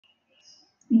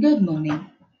Good morning.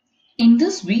 In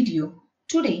this video,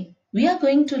 today we are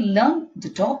going to learn the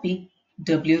topic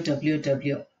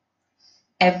www.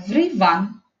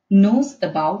 Everyone knows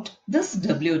about this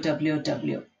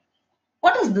www.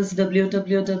 What is this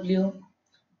www?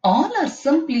 All are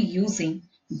simply using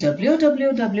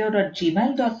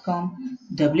www.gmail.com,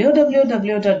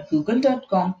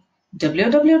 www.google.com,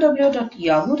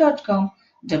 www.yahoo.com,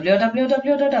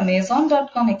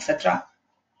 www.amazon.com, etc.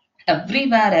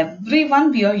 Everywhere,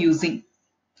 everyone we are using.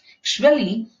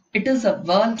 Actually, it is a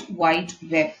World Wide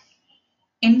Web.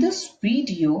 In this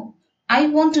video, I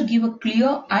want to give a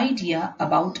clear idea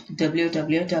about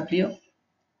www.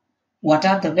 What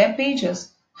are the web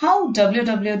pages? How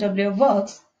www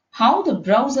works? How the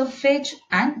browser fetch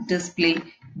and display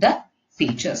the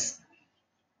pages.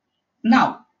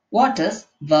 Now, what is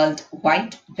World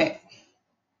Wide Web?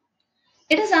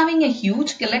 It is having a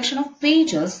huge collection of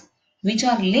pages which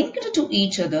are linked to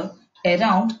each other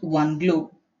around one globe.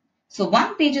 So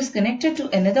one page is connected to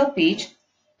another page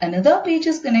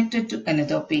is connected to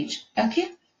another page. Okay.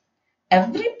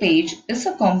 Every page is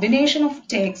a combination of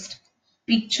text,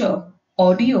 picture,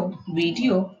 audio,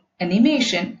 video,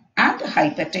 animation and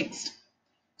hypertext.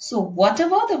 So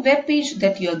whatever the web page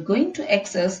that you are going to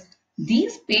access,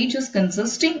 these pages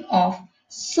consisting of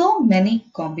so many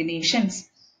combinations.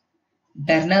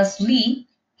 Berners-Lee,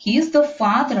 he is the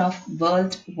father of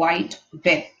World Wide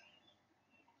Web.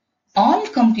 All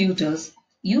computers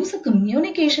use a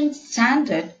communication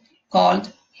standard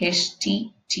called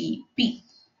HTTP,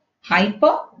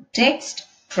 Hypertext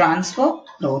Transfer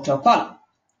Protocol.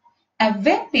 A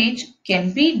web page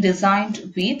can be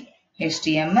designed with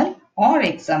HTML or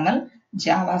XML,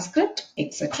 JavaScript,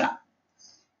 etc.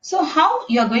 So how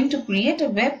you are going to create a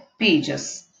web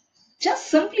pages?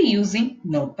 Just simply using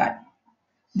Notepad.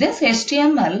 This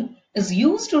HTML is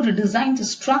used to redesign the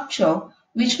structure,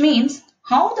 which means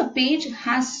how the page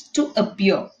has to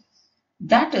appear.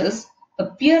 That is,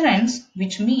 appearance,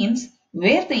 which means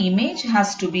where the image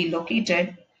has to be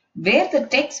located, where the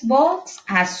text box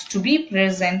has to be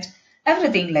present,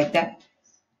 everything like that.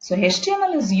 So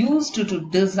HTML is used to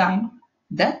design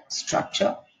the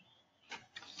structure.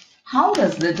 How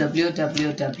does the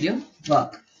www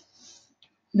work?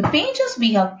 The pages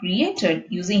we have created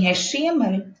using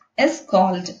HTML is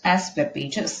called as web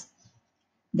pages.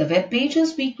 The web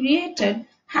pages we created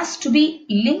has to be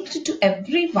linked to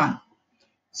everyone.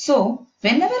 So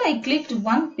whenever I clicked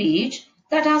one page,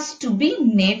 that has to be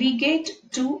navigate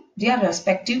to their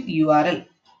respective URL.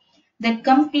 That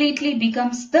completely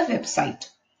becomes the website.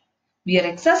 We are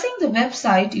accessing the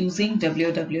website using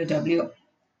www.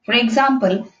 For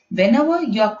example, whenever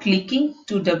you are clicking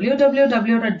to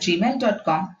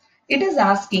www.gmail.com, it is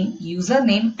asking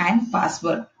username and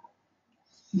password,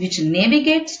 which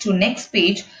navigates to next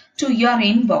page to your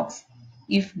inbox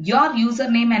if your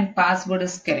username and password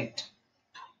is correct.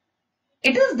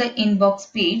 It is the inbox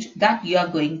page that you are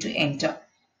going to enter.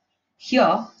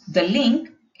 Here, the link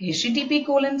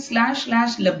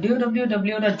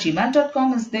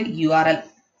http://www.gmail.com is the URL.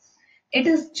 It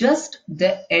is just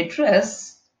the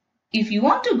address. If you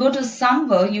want to go to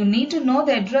somewhere, you need to know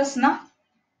the address now.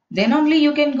 Then only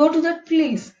you can go to that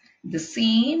place. The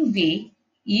same way,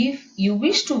 if you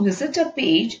wish to visit a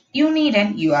page, you need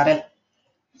an URL.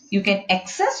 You can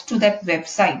access to that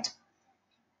website.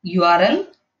 URL.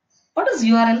 What is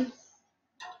URL?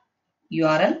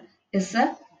 URL is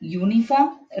a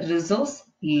Uniform Resource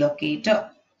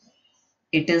Locator.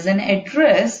 It is an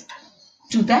address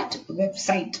to that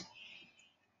website.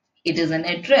 It is an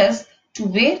address to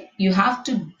where you have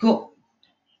to go.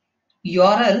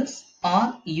 URLs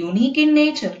are unique in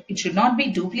nature. It should not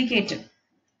be duplicated.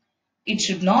 It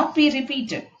should not be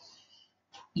repeated.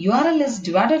 URL is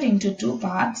divided into two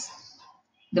parts.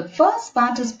 The first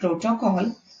part is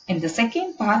protocol and the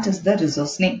second part is the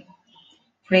resource name.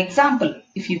 For example,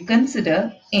 if you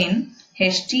consider in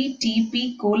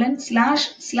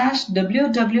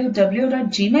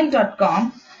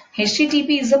http://www.gmail.com,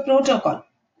 HTTP is a protocol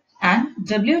and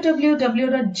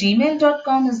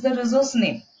www.gmail.com is the resource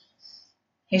name.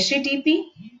 HTTP,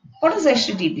 what is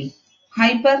HTTP?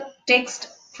 Hypertext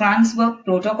Transfer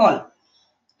Protocol.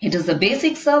 It is the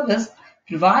basic service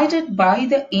provided by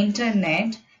the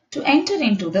internet to enter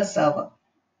into the server.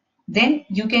 Then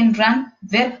you can run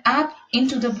web app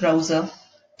into the browser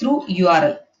through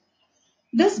URL.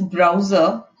 This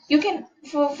browser, you can,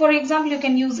 for example, you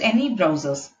can use any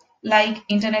browsers like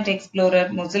Internet Explorer,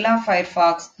 Mozilla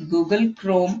Firefox, Google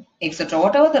Chrome, etc.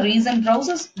 Whatever the recent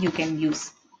browsers you can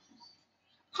use.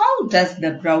 How does the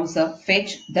browser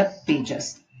fetch the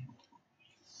pages?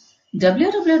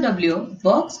 www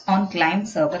works on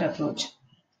client-server approach.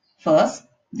 First,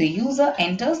 the user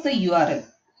enters the URL.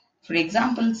 For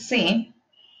example, say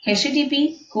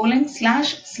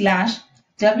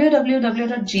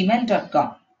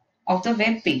http://www.gmail.com of the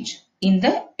web page in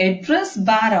the address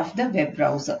bar of the web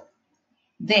browser.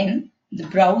 Then the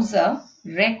browser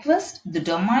requests the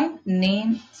domain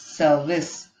name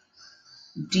service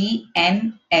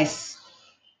DNS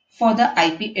for the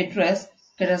IP address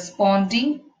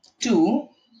corresponding to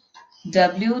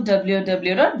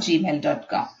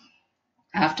www.gmail.com.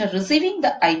 After receiving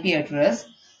the IP address,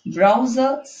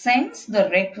 browser sends the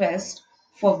request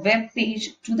for web page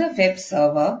to the web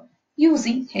server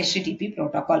using HTTP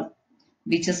protocol,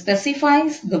 which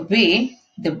specifies the way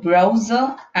the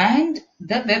browser and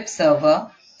the web server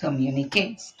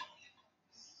communicates.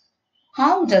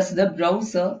 How does the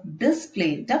browser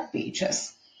display the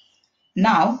pages?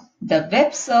 Now, the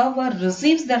web server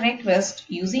receives the request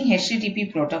using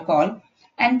HTTP protocol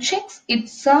and checks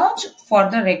its search for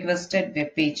the requested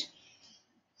web page.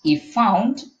 If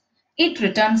found, it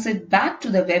returns it back to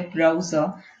the web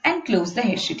browser and closes the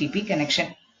HTTP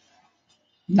connection.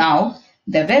 Now,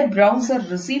 the web browser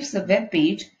receives the web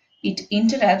page, it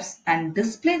interrupts and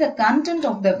displays the content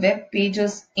of the web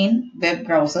pages in web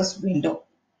browser's window.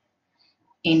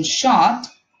 In short,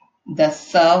 the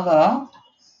server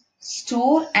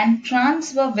store and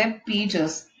transfer web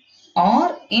pages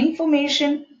or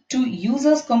information to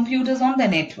users' computers on the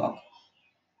network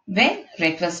when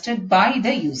requested by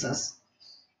the users.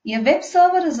 A web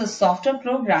server is a software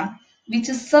program which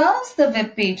serves the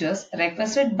web pages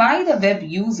requested by the web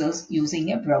users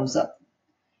using a browser.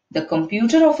 The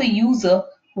computer of a user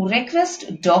who requests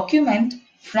a document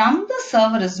from the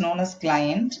server is known as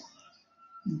client.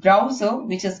 Browser,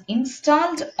 which is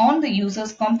installed on the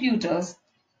user's computers,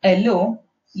 allow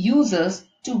users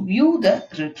to view the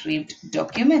retrieved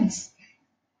documents.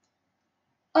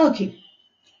 Okay,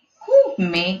 who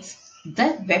makes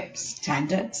the web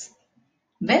standards?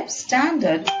 Web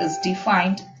standard is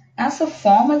defined as a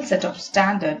formal set of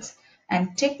standards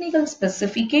and technical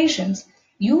specifications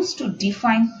used to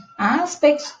define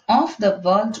aspects of the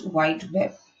World Wide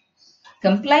Web.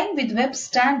 Complying with web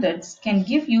standards can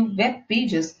give you web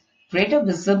pages greater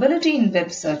visibility in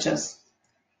web searches.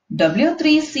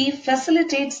 W3C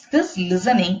facilitates this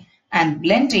listening and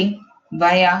blending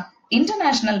via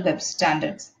international web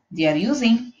standards. They are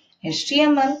using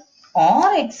HTML or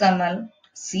XML,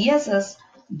 CSS,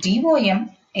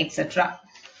 DOM, etc.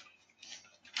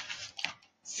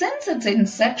 Since its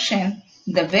inception,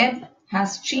 the web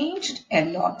has changed a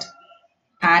lot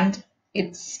and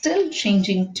it's still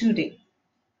changing today.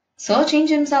 Search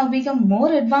engines have become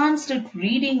more advanced at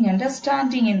reading,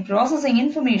 understanding, and processing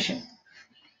information.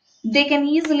 They can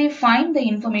easily find the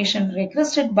information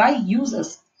requested by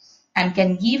users and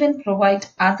can even provide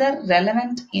other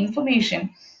relevant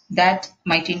information that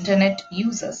might internet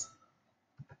users.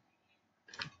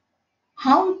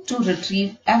 How to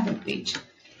retrieve a web page?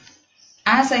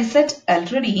 As I said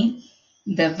already,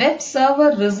 the web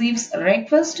server receives a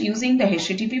request using the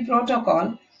HTTP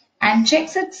protocol and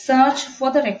checks its search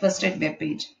for the requested web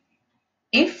page.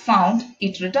 If found,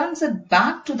 it returns it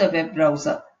back to the web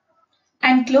browser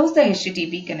and closes the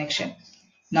HTTP connection.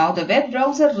 Now the web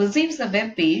browser receives the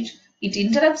web page, it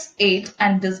interrupts it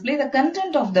and displays the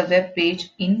content of the web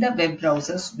page in the web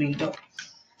browser's window.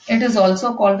 It is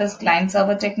also called as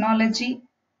client-server technology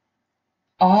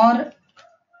or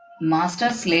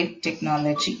master-slave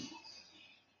technology.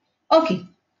 Okay,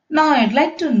 now I'd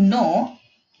like to know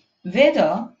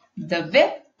whether the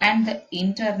web and the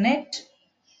internet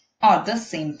are the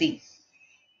same thing.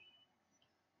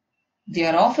 They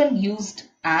are often used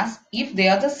as if they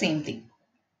are the same thing.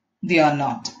 They are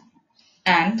not.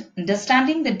 And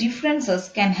understanding the differences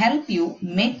can help you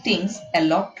make things a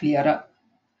lot clearer.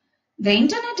 The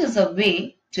internet is a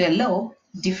way to allow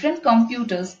different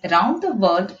computers around the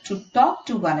world to talk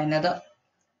to one another.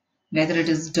 Whether it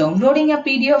is downloading a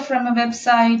PDF from a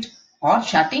website or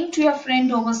chatting to a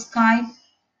friend over Skype,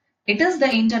 it is the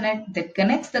internet that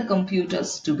connects the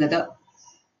computers together.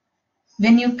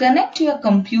 When you connect your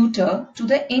computer to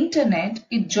the internet,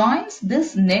 it joins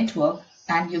this network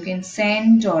and you can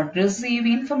send or receive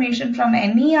information from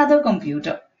any other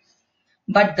computer.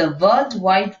 But the World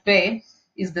Wide Web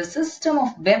is the system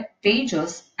of web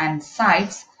pages and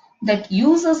sites that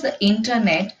uses the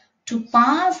internet to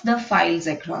pass the files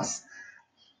across.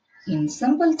 In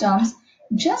simple terms,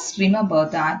 just remember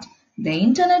that the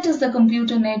internet is the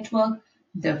computer network,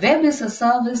 the web is a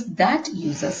service that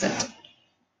uses it.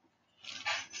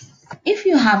 If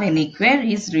you have any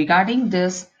queries regarding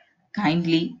this,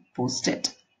 kindly post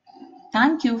it.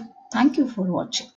 Thank you. Thank you for watching.